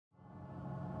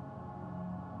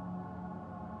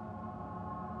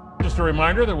a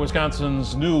reminder that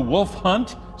Wisconsin's new wolf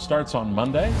hunt starts on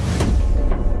Monday.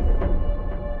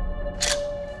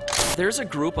 There's a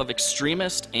group of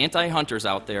extremist anti-hunters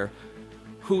out there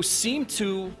who seem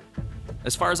to,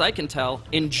 as far as I can tell,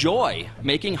 enjoy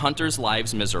making hunters'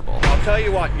 lives miserable. I'll tell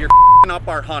you what, you're f***ing up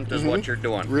our hunt is what you're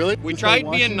doing. Really? We tried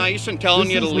being nice and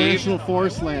telling you to leave. National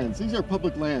forest lands. These are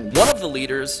public lands. One of the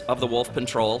leaders of the Wolf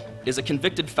Patrol is a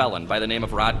convicted felon by the name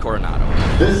of Rod Coronado.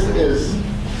 This is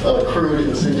a crude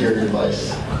incendiary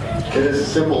device. It is a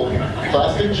simple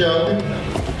plastic jug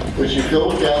which you fill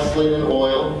with gasoline and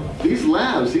oil. These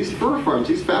labs, these fur farms,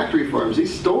 these factory farms,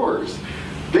 these stores,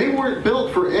 they weren't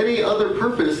built for any other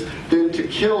purpose than to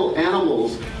kill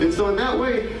animals. And so in that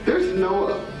way, there's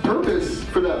no purpose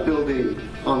for that building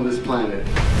on this planet.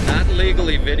 Not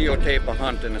legally videotape a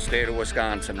hunt in the state of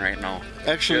Wisconsin right now.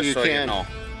 Actually, Just you so can. You know.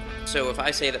 So if I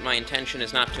say that my intention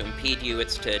is not to impede you,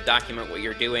 it's to document what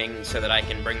you're doing so that I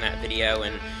can bring that video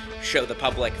and show the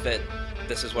public that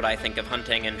this is what I think of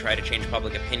hunting and try to change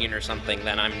public opinion or something,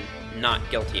 then I'm not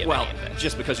guilty of any of it.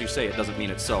 Just because you say it doesn't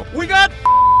mean it's so. We got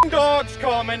dogs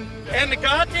coming, and the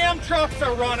goddamn trucks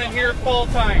are running here full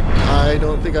time. I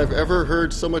don't think I've ever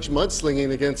heard so much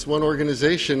mudslinging against one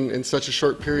organization in such a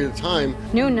short period of time.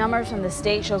 New numbers from the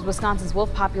state shows Wisconsin's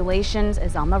wolf populations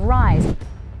is on the rise.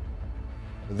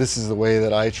 This is the way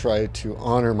that I try to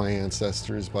honor my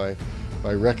ancestors by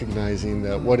recognizing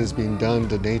that what is being done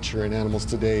to nature and animals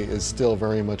today is still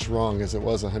very much wrong as it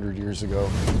was 100 years ago.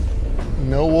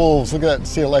 No wolves. Look at that.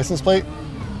 See a license plate?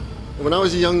 When I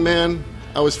was a young man,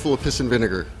 I was full of piss and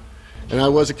vinegar. And I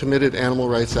was a committed animal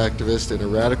rights activist and a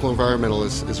radical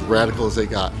environmentalist, as radical as they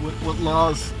got. What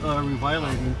laws are we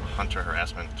violating? Hunter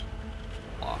harassment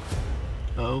law.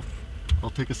 Oh, I'll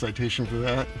take a citation for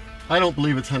that. I don't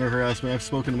believe it's hunter harassment. I've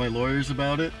spoken to my lawyers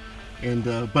about it.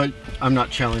 But I'm not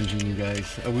challenging you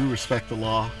guys. We respect the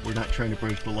law. We're not trying to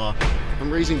break the law.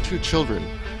 I'm raising 2 children.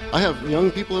 I have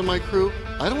young people in my crew.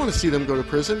 I don't want to see them go to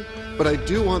prison, but I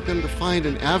do want them to find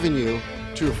an avenue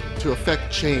to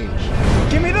affect change.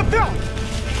 Give me the film.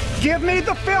 Give me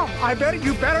the film.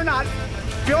 You better not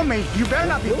film me. You better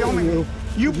not be filming me.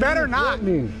 You better not.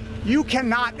 You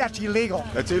cannot. That's illegal.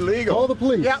 That's illegal. Call the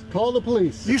police. Yep. Call the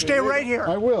police. You stay right here.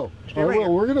 I will. I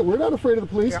will. We're not afraid of the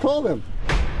police. Yep. Call them.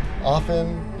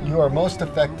 Often you are most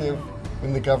effective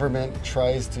when the government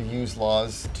tries to use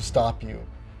laws to stop you.